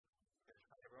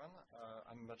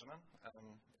I'm Benjamin,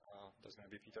 and there's going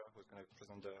to be Peter who's going to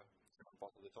present the second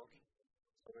part of the talk.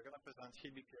 So we're going to present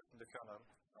HID-BPF in the kernel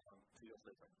 2 years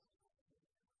later.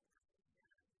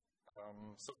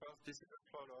 So first, this is a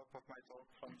follow-up of my talk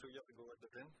from 2 years ago at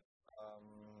Dublin. I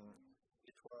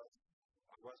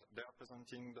was there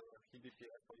presenting the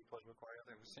HID-BPF, what it was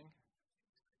required, everything.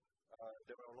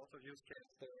 There were a lot of use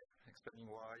cases there,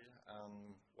 explaining why,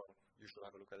 and well, you should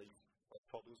have a look at it. But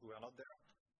for those who are not there,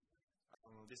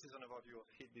 this is an overview of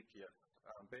HID-BPF.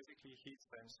 Basically, HID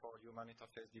stands for Human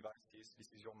Interface Devices.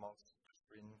 This is your mouse,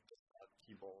 screen,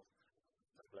 keyboard,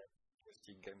 tablet,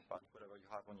 joystick, gamepad, whatever you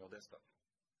have on your desktop.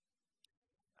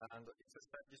 And it's a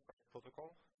step-described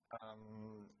protocol,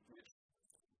 which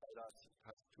has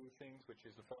two things, which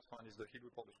is the first one is the HID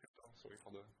report descriptor. Sorry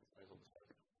for the size of the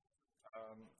slide.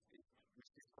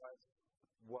 Which describes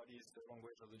what is the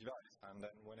language of the device, and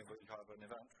then whenever you have an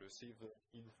event, receive the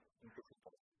HID input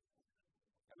report.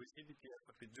 And with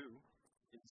HID-BPF, what we do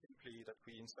is simply that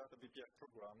we insert a BPF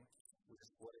program with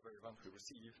whatever event we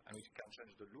receive, and we can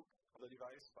change the look of the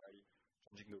device by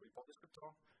changing the report descriptor,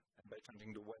 and by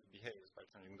changing the way it behaves, by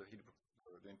changing the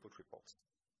input reports.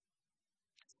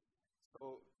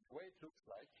 So the way it looks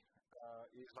like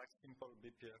is like simple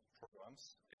BPF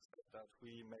programs, except that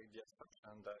we make the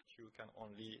exception that you can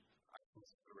only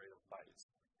access the array of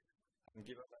bytes. And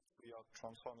given that we are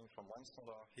transforming from one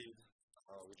standard HID,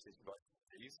 which is bytes,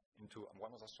 into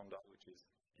one other standard, which is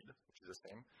HID, which is the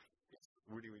same, it's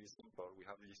really, really simple. We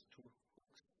have these two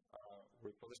hooks,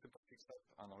 report descriptor fixed up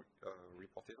and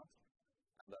report event,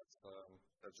 and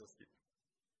that's just it.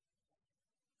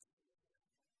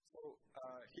 So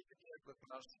HID-BPF was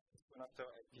launched soon after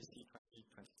IPC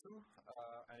 2022,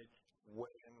 and it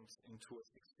went into a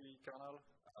 6.3 kernel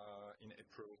in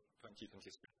April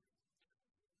 2023.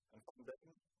 And from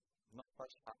then, not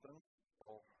much happened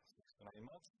for 6 to 9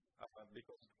 months,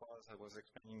 because it was, I was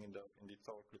explaining in the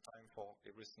talk, the time for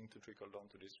everything to trickle down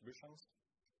to distributions.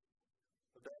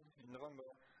 But then, in November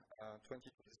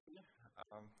 2023,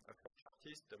 a French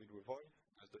artist, David Revoy,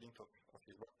 as the link of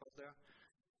his work was there,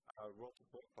 wrote a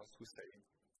blog post who said,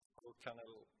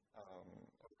 kernel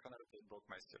update broke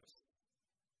my steers.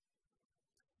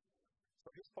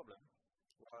 So his problem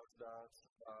was that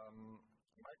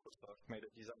Microsoft made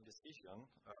a design decision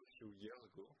a few years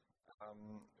ago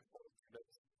for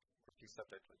graphics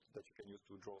tablet that you can use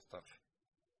to draw stuff.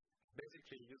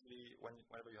 Basically, usually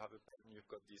whenever you have a pen, you've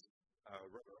got this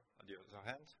rubber at the other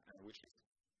hand, which is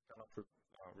cannot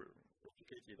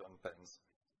replicated on pens.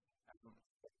 And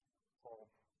for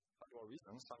several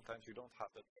reasons, sometimes you don't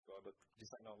have that rubber, but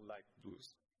designers like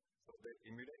those. So they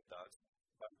emulate that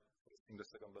by pressing the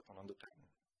second button on the pen.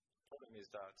 The problem is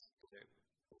that they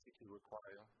basically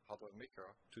require hardware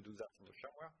maker to do that in the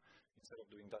firmware instead of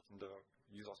doing that in the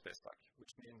user space stack,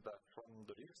 which means that from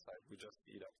the Linux side, we just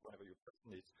see that whenever you press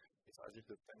it, it's as if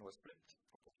the pen was flipped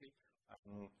completely,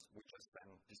 and we just then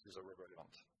this is a rubber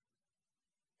event.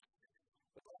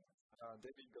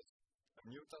 David got a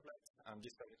new tablet, and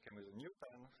this tablet came with a new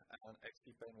pen, and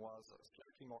XP Pen was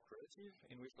slightly more creative,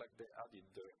 in which they added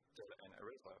the tail and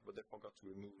eraser, but they forgot to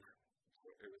remove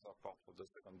the eraser part of the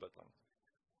second button.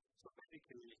 So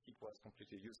basically, it was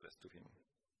completely useless to him.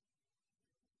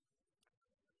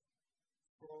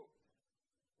 So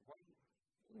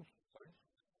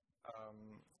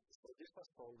this was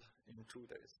solved in 2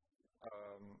 days.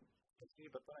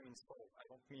 But when I mean solved, I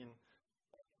don't mean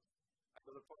I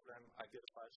got a problem, I get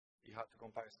a patch, he had to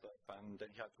compile stuff, and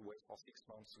then he had to wait for 6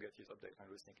 months to get his update and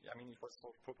everything. I mean, it was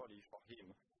solved properly for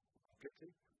him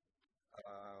completely,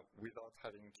 without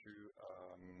having to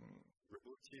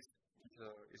reboot his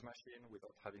machine,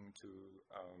 without having to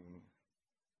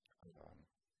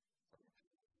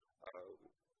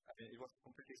I mean, it was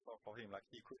completely solved for him. Like,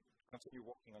 he could continue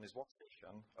working on his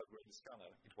workstation, upgrade his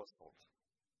kernel, it was solved.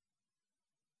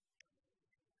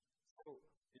 So,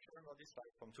 if you remember this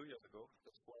slide from 2 years ago,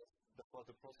 that was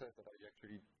the process that I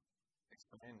actually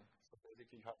explained. So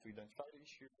basically, you have to identify the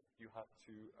issue, you have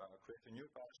to create a new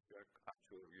patch, you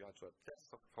have to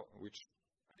test which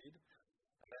I did,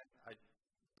 and then I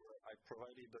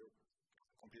provided the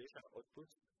compilation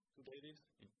output to David.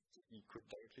 He could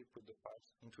directly put the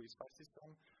patch into his file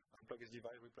system, unplug his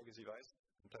device, replug his device,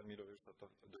 and tell me the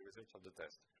results of the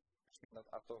test. Which means that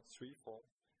after 3-4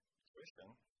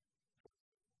 iterations,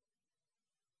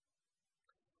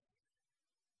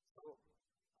 so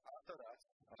after that,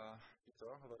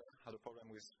 Peter had a problem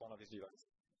with one of his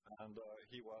devices, and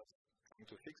he was trying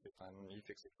to fix it, and he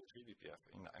fixed it with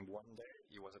HID-BPF. And one day,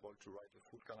 he was able to write a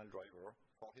full kernel driver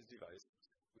for his device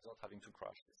without having to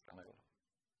crash his kernel.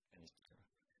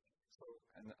 So,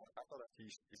 and after that, he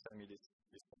sent me this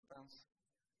sentence.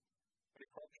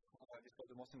 This was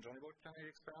the most enjoyable kernel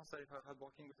experience I've had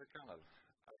working with the kernel.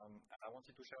 And I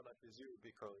wanted to share that with you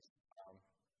because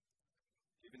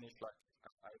even if like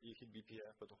I did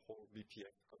HID-BPF, but the whole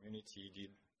BPF community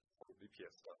did whole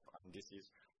BPF stuff, and this is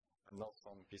not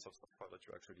some piece of software that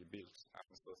you actually built.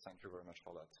 And so thank you very much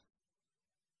for that.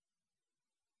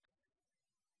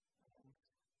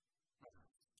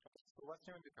 So what's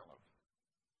new in the kernel?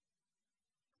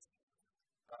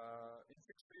 In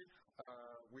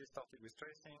 6.3, we started with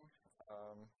tracing.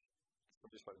 So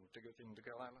this was integrated in the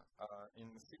kernel.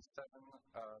 In 6.7,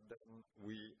 then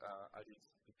we added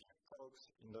BPF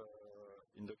probes in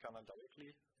the kernel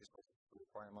directly. This was a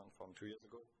requirement from 2 years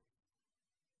ago.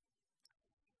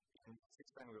 In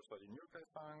 6.10, we also added new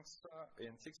funcs.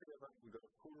 In 6.11, we got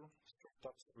a cool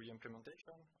struct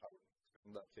re-implementation. I'll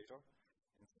explain that later.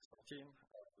 In 6.13,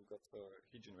 we got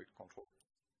HID generic control,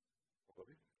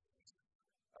 probably.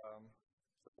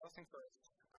 So first things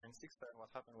first, in 6.10,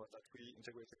 what happened was that we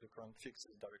integrated the current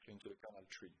fixes directly into the kernel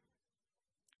tree.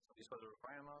 So this was a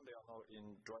requirement. They are now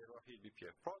in driver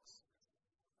HID-BPF prods.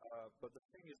 But the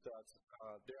thing is that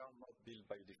they are not built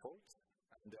by default,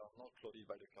 and they are not loaded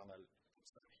by the kernel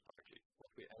itself directly. What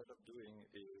we ended up doing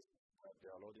is they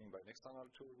are loading by an external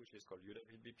tool, which is called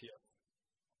HID-BPF.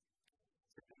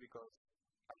 Simply because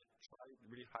I tried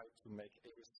really hard to make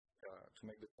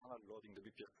the kernel loading the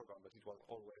BPF program, but it was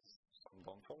always some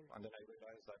downfall. And then I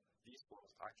realized that this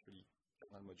was actually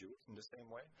kernel modules in the same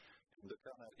way. And the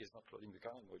kernel is not loading the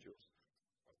kernel modules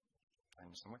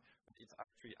in some way, but it's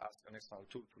actually asked an external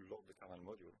tool to load the kernel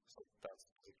module. So that's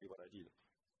basically what I did.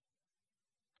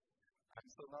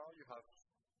 And so now you have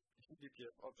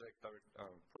HID-BPF object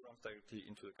programs directly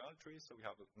into the kernel tree. So we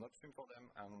have a node stream for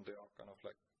them, and they are kind of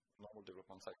like normal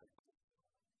development cycle.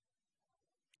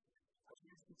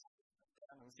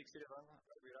 And in 6.11,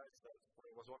 I realized that when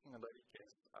I was working on the lead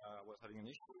case, I was having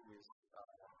an issue with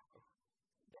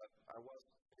that I was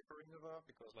papering over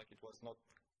because like it was not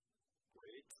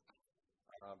great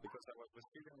because I was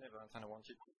receiving an event and I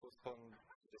wanted to postpone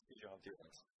the decision of the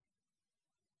event.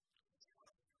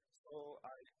 So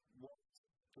I worked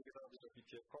together with the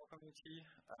BPF core community,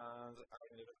 and I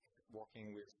ended up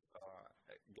working with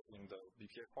getting the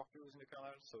BPF core queues in the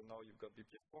kernel. So now you've got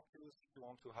BPF core queues if you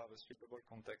want to have a sweepable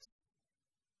context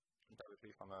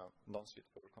directly from a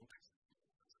non-sweepable context.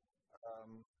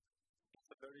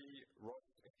 It's a very raw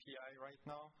API right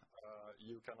now.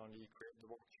 You can only create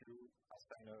the work queue,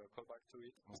 assign a callback to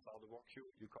it, and start the work queue.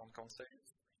 You can't cancel it.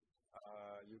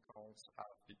 You can't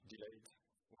have delayed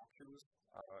work queues.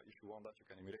 If you want that, you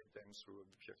can emulate them through a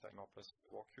BPF timer plus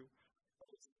work queue.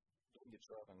 But it's doing its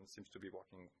job and seems to be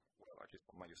working well, at least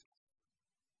for my use case.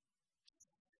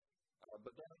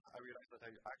 But then I realized that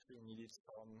I actually needed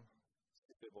some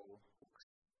sweepable hooks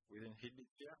within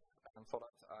HID-BPF, and for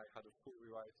that I had a full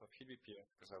rewrite of HID-BPF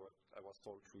because I was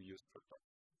told to use structure.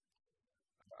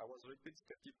 I was a little bit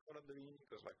skeptical at the beginning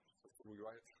because like it's a full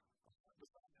rewrite,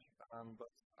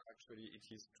 but actually it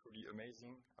is truly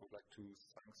amazing. I would like to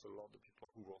thank a lot the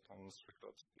people who wrote on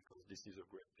structures because this is a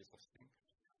great piece of thing.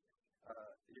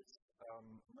 It's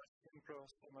much simpler,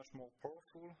 so much more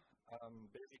powerful.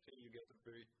 Basically you get a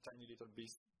very tiny little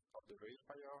piece of the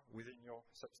verifier within your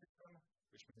subsystem,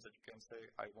 which means that you can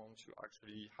say, I want to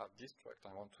actually have this struct,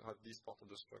 I want to have this part of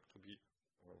the struct to be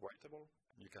writable,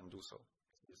 and you can do so.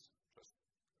 It's just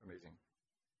amazing.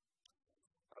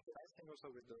 The nice thing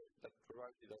also with that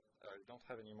variety is that you don't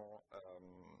have any more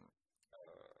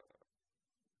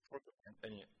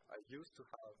I used to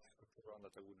have a program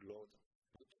that I would load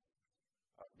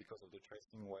because of the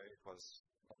tracing way it was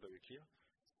not very clear.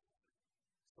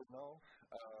 So now,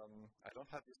 I don't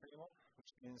have this anymore,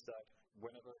 which means that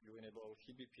whenever you enable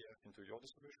HID-BPF into your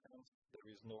distribution, there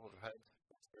is no overhead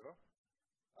whatsoever.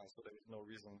 So there is no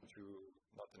reason to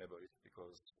not enable it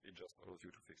because it just allows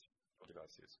you to fix your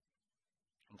devices.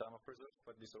 In terms of results,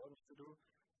 what this allowed me to do,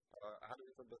 I had a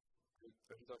little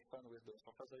of fun with the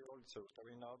surface I rolled. So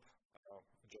story knob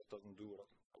just doesn't do a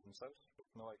lot of themselves. But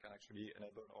now I can actually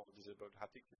enable or disable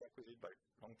haptic feedback with it by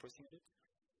long pressing it.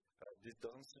 This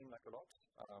doesn't seem like a lot,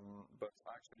 but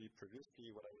actually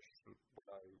previously what I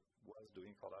was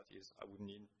doing for that is I would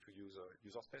need to use a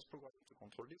user space program to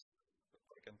control this.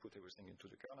 I can put everything into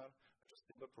the kernel, just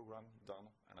in the program, done,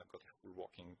 and I've got a full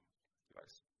working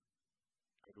device.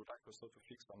 I would like also to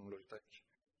fix some Logitech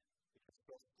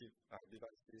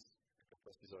devices,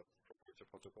 because this is a proprietary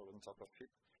protocol on top of it,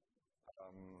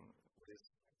 with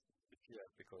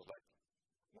BPF, because like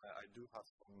I do have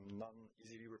some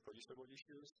non-easily reproducible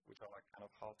issues, which are like kind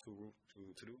of hard to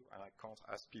do, and I can't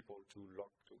ask people to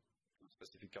log to a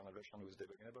specific kernel version with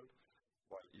debug enabled,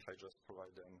 while if I just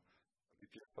provide them a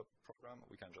HID-BPF program,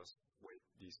 we can just wait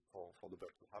this for the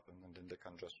bug to happen, and then they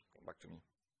can just come back to me.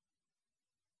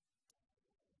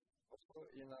 Also,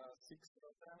 in 6.10,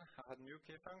 I had new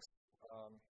keyfunks.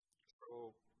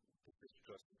 So this is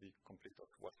just the complete of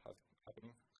what's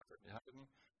happening.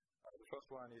 The first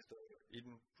one is the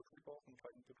input report and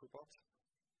try input report.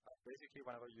 Basically,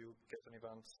 whenever you get an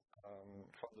event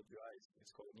from the device,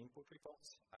 it's called an input report.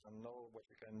 And now what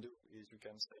you can do is you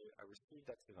can say, I received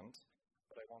that event,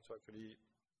 but I want to actually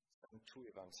send 2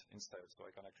 events instead. So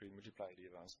I can actually multiply the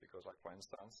events because, like, for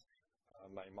instance,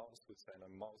 my mouse would send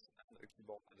a mouse and a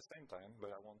keyboard at the same time,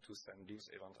 but I want to send this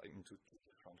event into 2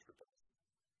 different reports.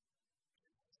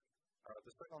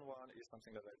 The second one is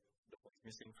something that was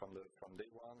missing from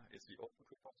day one. It's the output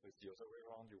report, so it's the other way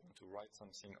around. You want to write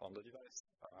something on the device.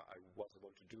 I was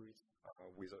able to do it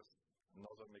with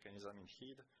another mechanism in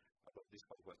HID, but this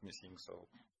part was missing, so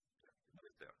yeah,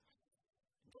 it's there.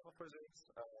 In terms of results,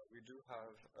 we do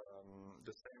have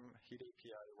the same HID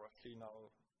API roughly now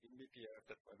in BPF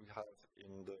that we have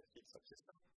in the HID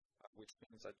subsystem, which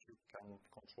means that you can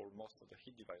control most of the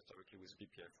HID device directly with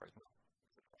BPF right now.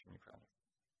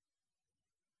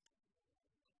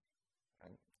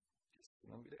 And this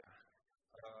will not be there.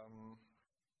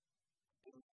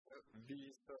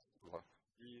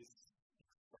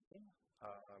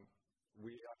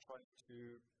 We are trying to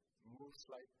move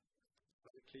slightly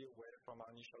away from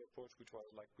our initial approach, which was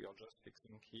like we are just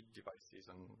fixing HID devices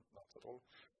and not at all.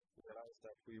 We realized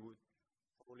that we would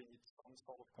probably need some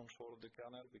sort of control of the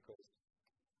kernel because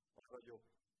whenever you're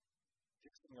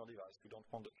fixing your device, you don't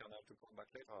want the kernel to come back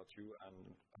later at you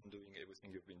and undoing everything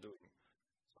you've been doing.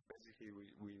 So basically,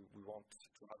 we want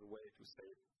to have a way to say,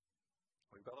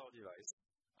 we've got our device,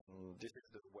 and this is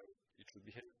the way it should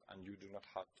behave, and you do not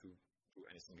have to do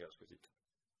anything else with it.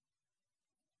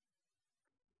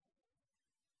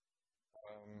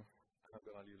 I'm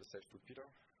going to leave the stage to Peter.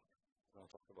 I'm going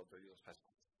to talk about the user space.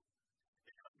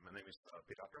 My name is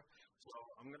Peter. So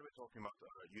I'm going to be talking about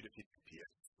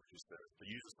HID-BPF, which is the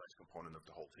user space component of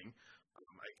the whole thing,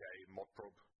 aka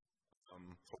modprobe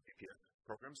for BPF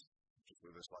programs, which is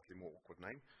with a slightly more awkward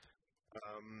name.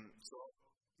 So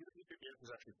HID-BPF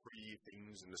is actually 3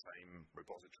 things in the same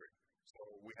repository. So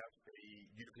we have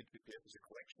HID-BPF is a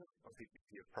collection of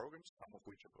HID-BPF programs, some of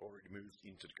which have already moved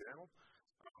into the kernel.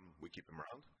 We keep them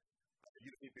around.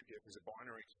 HID-BPF is a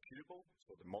binary executable,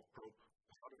 so the modprobe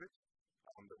part of it,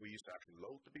 that we use to actually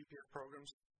load the BPF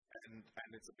programs, and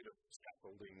it's a bit of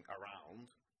scaffolding around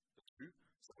the 2,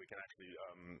 so we can actually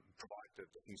provide the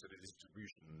things that the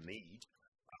distribution need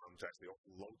to actually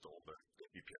load all the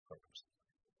BPF programs.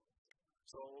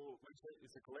 So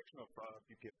it's a collection of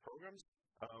BPF programs.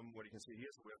 What you can see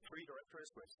here, so we have 3 directories.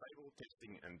 We have stable,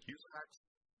 testing, and user hacks.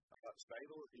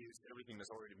 Stable is everything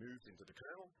that's already moved into the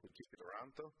kernel. We keep it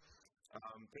around though.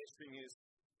 Testing is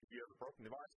if you have a broken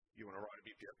device, you want to write a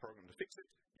BPF program to fix it.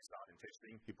 You start in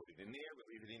testing, you put it in there, we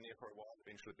leave it in there for a while.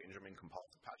 Eventually, Benjamin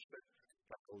compiles a patch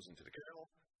that goes into the kernel.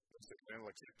 Once the kernel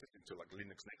accepts it into like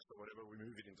Linux Next or whatever, we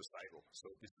move it into stable.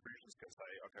 So distributions can say,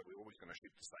 okay, we're always going to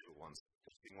ship the stable ones,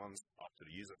 testing ones, up to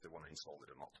the user if they want to install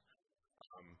it or not.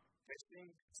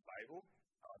 Testing stable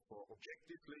for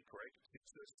objectively correct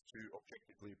fixes to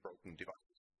objectively broken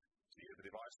devices. So you have a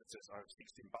device that says I have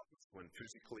 16 buttons when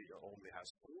physically it only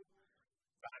has 4.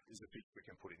 That is a fix we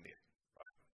can put in there.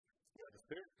 Right? We have the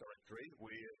 3rd directory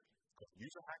where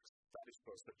user hacks, that is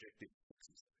for subjective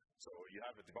fixes. So you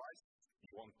have a device,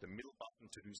 you want the middle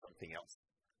button to do something else.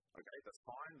 Okay, that's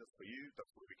fine, that's for you,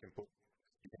 that's where we can put,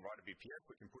 you can write a BPF,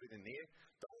 we can put it in there.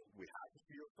 We have a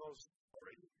few of those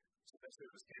already. So that's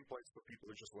service templates for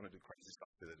people who just want to do crazy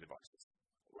stuff with their devices.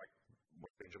 Like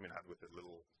what Benjamin had with the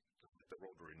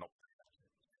rotary knob.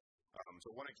 So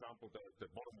one example, the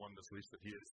bottom one that's listed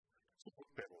here is the foot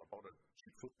pedal. I bought a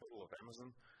cheap foot pedal of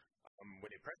Amazon.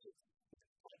 When you press it,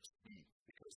 it's B,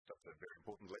 because that's a very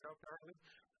important letter apparently.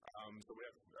 So we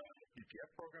have a BPF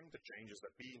program that changes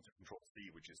that B into control C,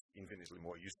 which is infinitely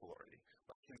more useful already.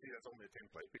 But you can see that's only a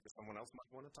template because someone else might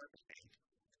want to type it.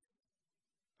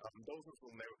 Those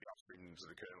will never be upstreamed into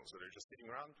the kernel, so they're just sitting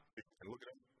around. People can look at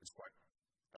them. It's quite,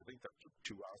 I think that took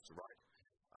 2 hours to write.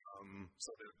 So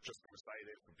they're just going to stay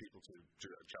there for people to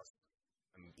adjust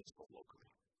and install locally.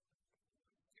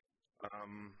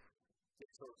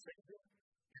 So secondly,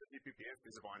 HID-BPF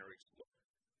is a binary executable.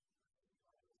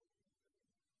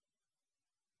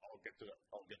 I'll get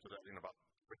to that in about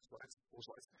 4 slides.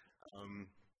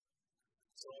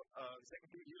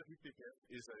 Secondly, HID-BPF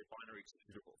is a binary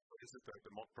executable. So this is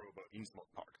the modprobe or insmod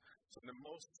part. So in the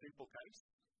most simple case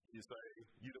is a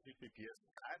HID-BPF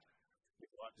add. You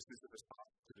provide the specific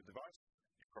path to the device.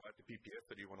 You provide the BPF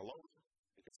that you want to load.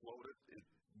 It gets loaded,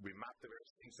 we map the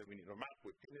various things that we need to map, we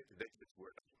pin it, it exits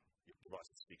word. Your device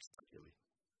speaks ideally.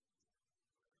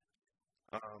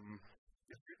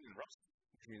 It's written in Rust,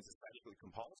 which means it's statically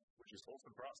compiled, which is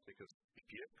awesome for us because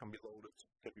BPF can be loaded,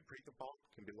 can be pre-compiled,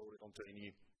 can be loaded onto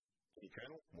any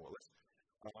kernel, more or less.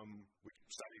 We can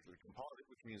statically compile it,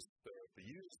 which means the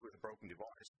users with a broken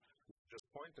device just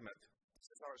point them at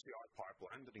our CI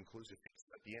pipeline that includes a fix.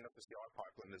 At the end of the CI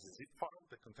pipeline, there's a zip file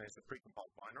that contains the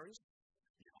pre-compiled binaries.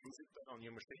 You unzip that on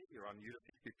your machine, you run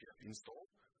HID-BPF install,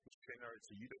 which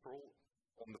generates a UDF rule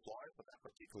on the fly for that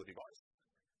particular device.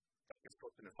 That gets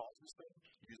put in a file system,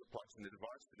 user plugs in the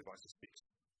device is fixed.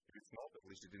 If it's not, at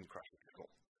least it didn't crash the kernel,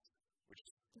 which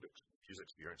is the user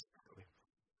experience, really.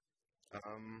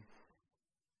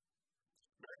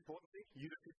 Very importantly,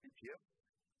 HID-BPF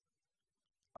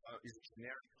is a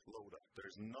generic loader.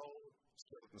 There's no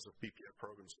skeletons of BPF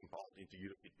programs compiled into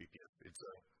HID-BPF.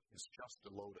 It's just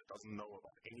a loader. It doesn't know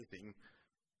about anything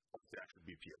of the actual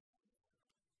BPF.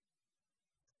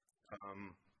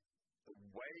 The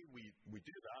way we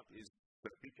do that is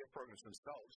the BPF programs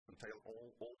themselves contain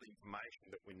all the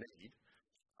information that we need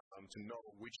to know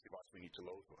which device we need to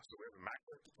load for. So we have a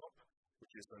macro at the top,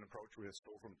 which is an approach we have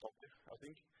stored from top, I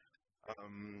think.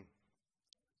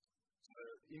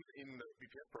 In the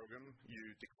BPF program, you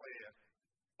declare,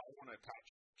 I want to attach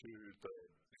to the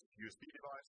USB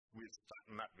device with that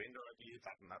and that vendor ID,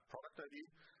 that and that product ID.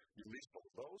 You list all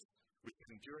of those.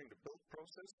 During the build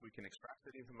process, we can extract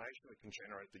that information, we can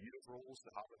generate the user rules,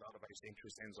 the hardware database entry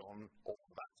sends on, all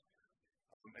of that.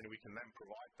 And we can then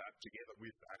provide that together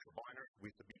with the actual binary,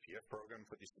 with the BPF program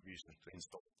for distribution to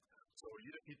install. So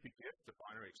HID-BPF, the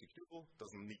binary executable,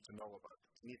 doesn't need to know about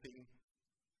anything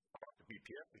about the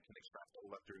BPF. We can extract all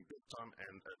that during build time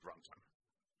and at runtime.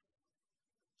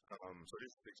 So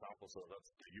this is the example. So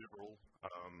that's the user rule,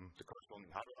 the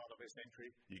corresponding hardware database entry.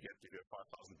 You get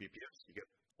 5,000 BPFs. You get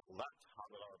all that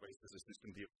hardware database as a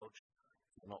system D approach.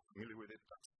 If you're not familiar with it,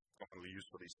 that's commonly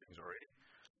used for these things already.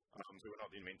 So we're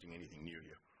not inventing anything new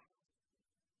here.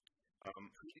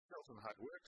 Details on how it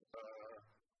works.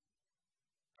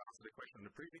 Answer the question on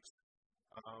the prefix.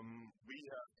 We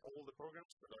have all the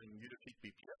programs that are in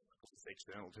HID-BPF, because it's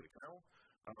external to the kernel,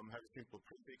 have a simple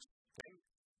prefix 10.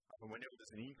 Whenever there's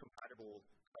an incompatible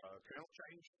kernel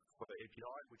change for the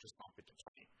API, we just bump it to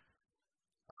 20.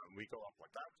 We go up like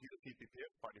that.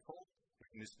 HID-BPF by default,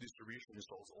 when this distribution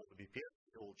installs all the BPF,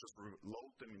 it will just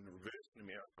load them in reverse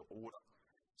numerical order.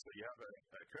 So you have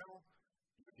a kernel,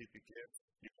 HID-BPF,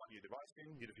 you plug your device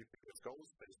in, HID-BPF goes,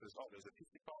 there's a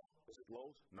 50 file, does it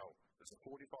load? No. There's a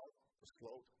 40 file, does it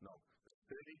load? No. There's a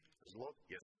 30, does it load?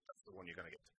 Yes, that's the one you're going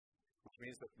to get. Which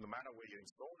means that no matter where you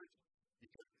install it, you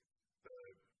get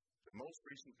the most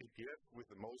recent BPF with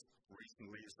the most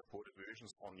recently supported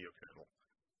versions on your kernel.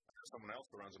 Someone else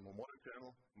that runs a more modern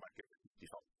kernel might get the 50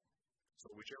 file.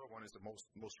 So whichever one is the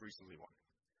most recently one.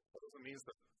 That also means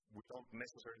that we don't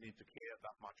necessarily need to care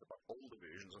that much about all the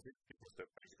versions of it because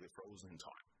they're basically frozen in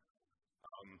time.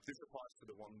 This applies to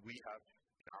the one we have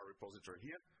in our repository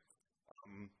here.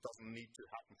 Doesn't need to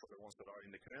happen for the ones that are in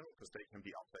the kernel because they can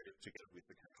be updated together with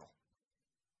the kernel.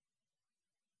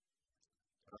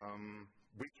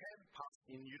 We can pass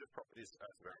in UDF properties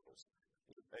as variables.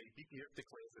 If a BPF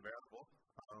declares a variable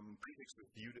prefix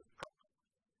with UDF prop,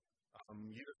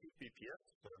 HID-BPF,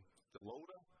 the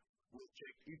loader, will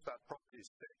check if that property is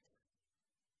set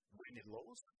when it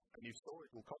loads, and if so,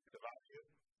 it will copy the value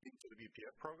into the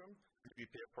BPF program. The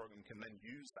BPF program can then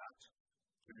use that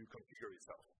to configure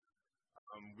itself.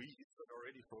 We use it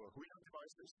already for Huion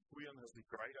devices. Huion has the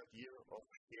great idea of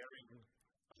sharing,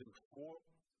 I think, 4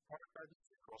 product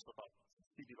IDs across about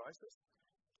 50 devices,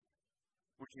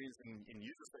 which means in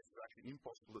user space it's actually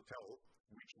impossible to tell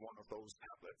which one of those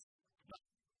tablets that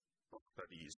product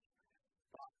ID is.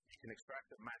 But you can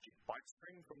extract a magic byte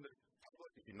string from the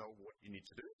tablet if you know what you need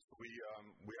to do. So we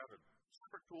have a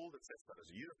separate tool that sets that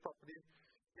as a user property.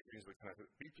 It means we can have a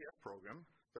BPF program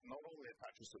that not only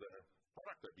attaches to the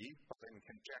product ID, but then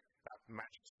can check that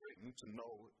magic string to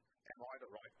know, am I the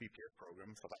right BPF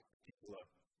program for that particular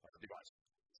device?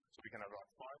 So we can have about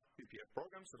 5 BPF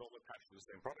programs that all attach to the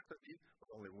same product ID,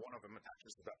 but only one of them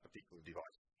attaches to that particular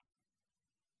device.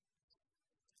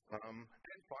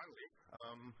 And finally,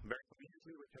 very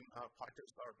conveniently, we can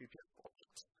PyTest our BPF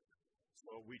objects.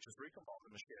 So we just recompile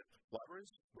them as shared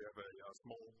libraries. We have a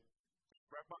small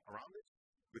wrapper around it.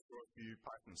 We throw a few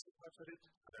Python syntax at it,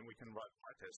 and then we can write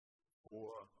PyTest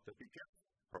for the BPF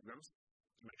programs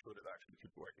to make sure that they actually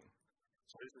keep working.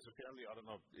 So this is a fairly, I don't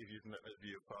know if you've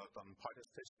done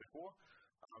PyTest tests before,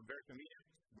 very convenient.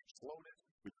 We just load it,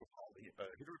 we compile the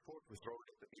HID report, we throw it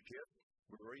at the BPF,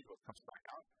 we read what comes back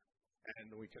out,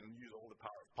 and we can use all the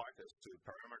power of PyTest to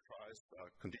parameterize,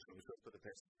 conditionally filter the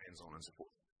test, and so on and so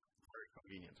forth. Very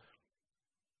convenient.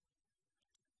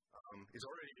 It's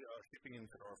already shipping in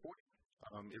Fedora 40.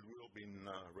 It will be in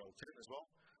RHEL 10 as well.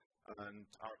 And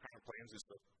our current plans is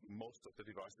that most of the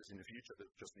devices in the future that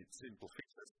just need simple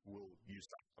fixes will use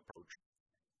that approach.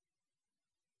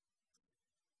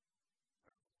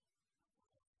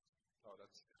 Oh,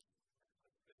 that's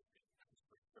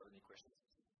any questions?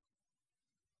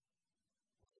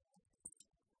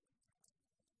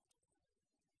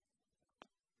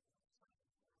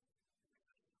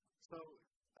 So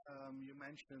you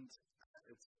mentioned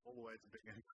it's always a big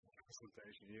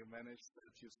presentation. You managed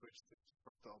that you switched to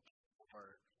desktop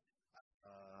for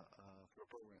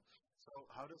program. So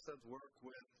how does that work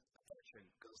with attaching?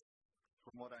 Because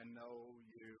from what I know,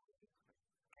 you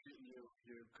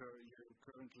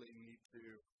currently need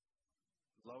to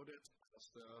load it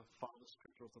as the file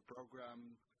descriptor of the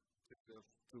program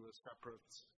to a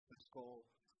separate physical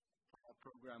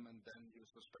program and then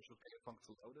use the special func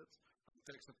to load it. It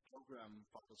takes a program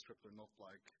file descriptor, not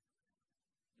like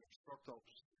your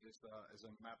structops is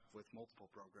a map with multiple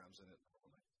programs in it.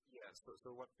 Yeah, so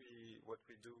what we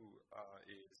do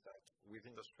is that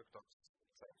within the structops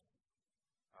itself,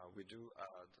 we do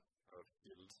add a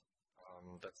field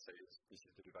that says this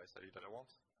is the device ID that I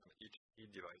want, and each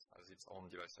device has its own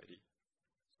device ID.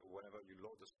 So whenever you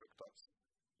load the structops,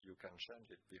 you can change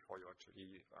it before you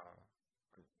actually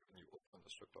when you open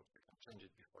the structops, you can change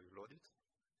it before you load it.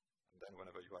 And then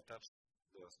whenever you attach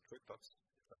the structops,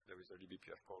 there is a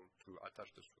HID-BPF call to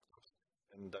attach the structops.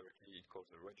 And directly it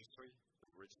calls the registry, the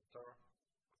register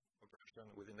operation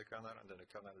within the kernel, and then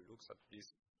the kernel looks at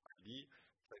this ID,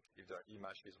 like if the ID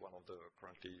matches one of the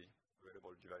currently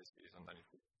available devices, and then it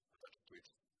will attach to it.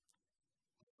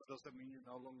 Does that mean you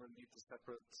no longer need a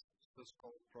separate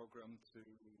physical program to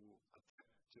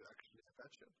actually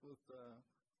attach it with the...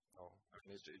 No, I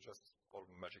mean, it's just all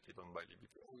magically done by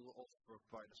HID-BPF. We will also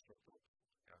provide a structure.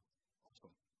 Yeah.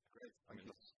 Awesome. Great. I mean,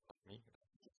 that's not me.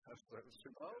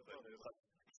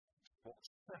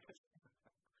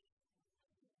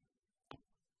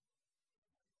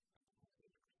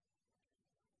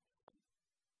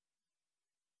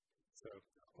 So,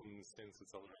 since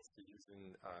it's already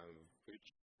using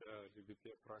which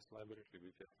HID-BPF REST library,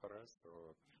 HID-BPF REST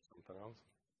or something else?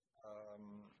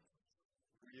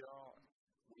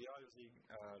 We are using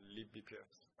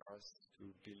HID-BPF to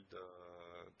build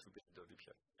the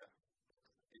BPF. Yeah.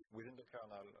 Within the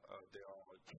kernel, they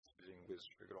are using with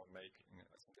regular make.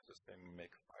 I think it's the same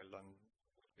make file than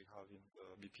what we have in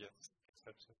the BPF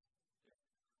except. Yeah.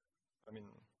 I mean,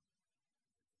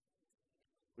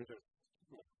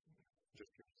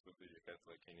 just whether you had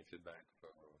like any feedback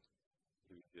for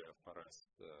BPF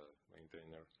REST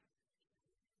maintainer.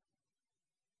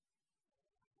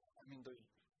 I mean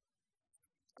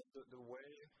the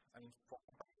way, I mean, for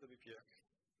the BPF,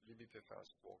 HID-BPF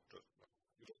has worked just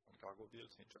you just on cargo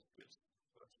builds, it just builds.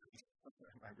 So that's really,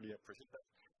 I really appreciate that.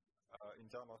 In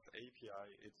terms of API,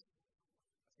 I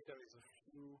think there is a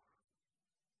few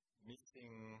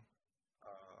missing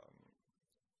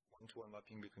one-to-one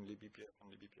mapping between HID-BPF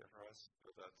and HID-BPF REST,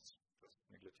 but that's just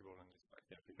neglectable on this side.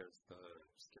 Yeah, because the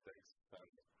schematics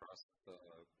REST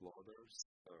loaders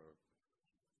are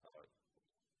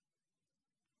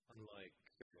unlike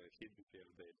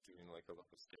HID-BPF, they're doing like a lot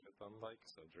of skeleton-like,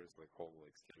 so there's like whole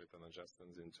like skeleton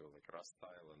adjustments into like Rust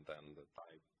style and then the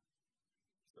type.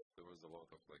 So there was a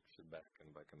lot of like feedback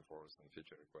and back and forth and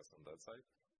feature requests on that side.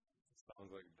 It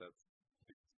sounds like that's,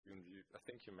 I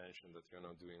think you mentioned that you're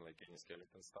not doing like any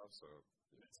skeleton stuff, so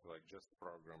it's like just a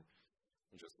program,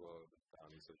 just load it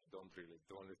down. So you don't really,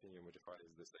 the only thing you modify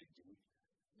is this ID.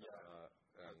 Yeah.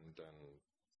 And then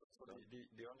so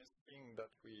the only thing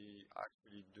that we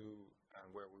actually do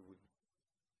and where we would,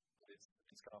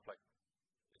 it's kind of like,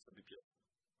 it's a BPF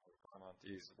requirement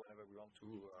is whenever we want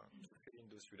to fill in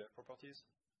those UDEF properties,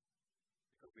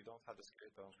 because we don't have the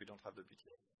skeletons, we don't have the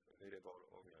BPF available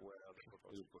or where the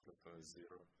properties put it on 0.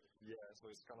 Yeah, so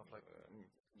it's kind of like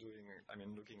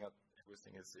looking at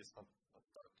everything, it's not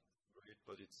that great,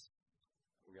 but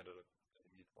we ended up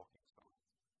getting it working, so.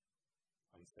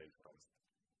 Unsafe first.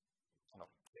 No.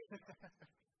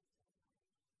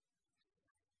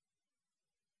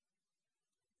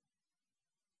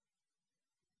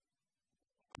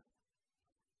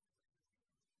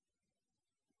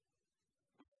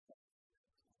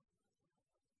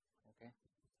 Okay,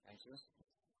 thank you.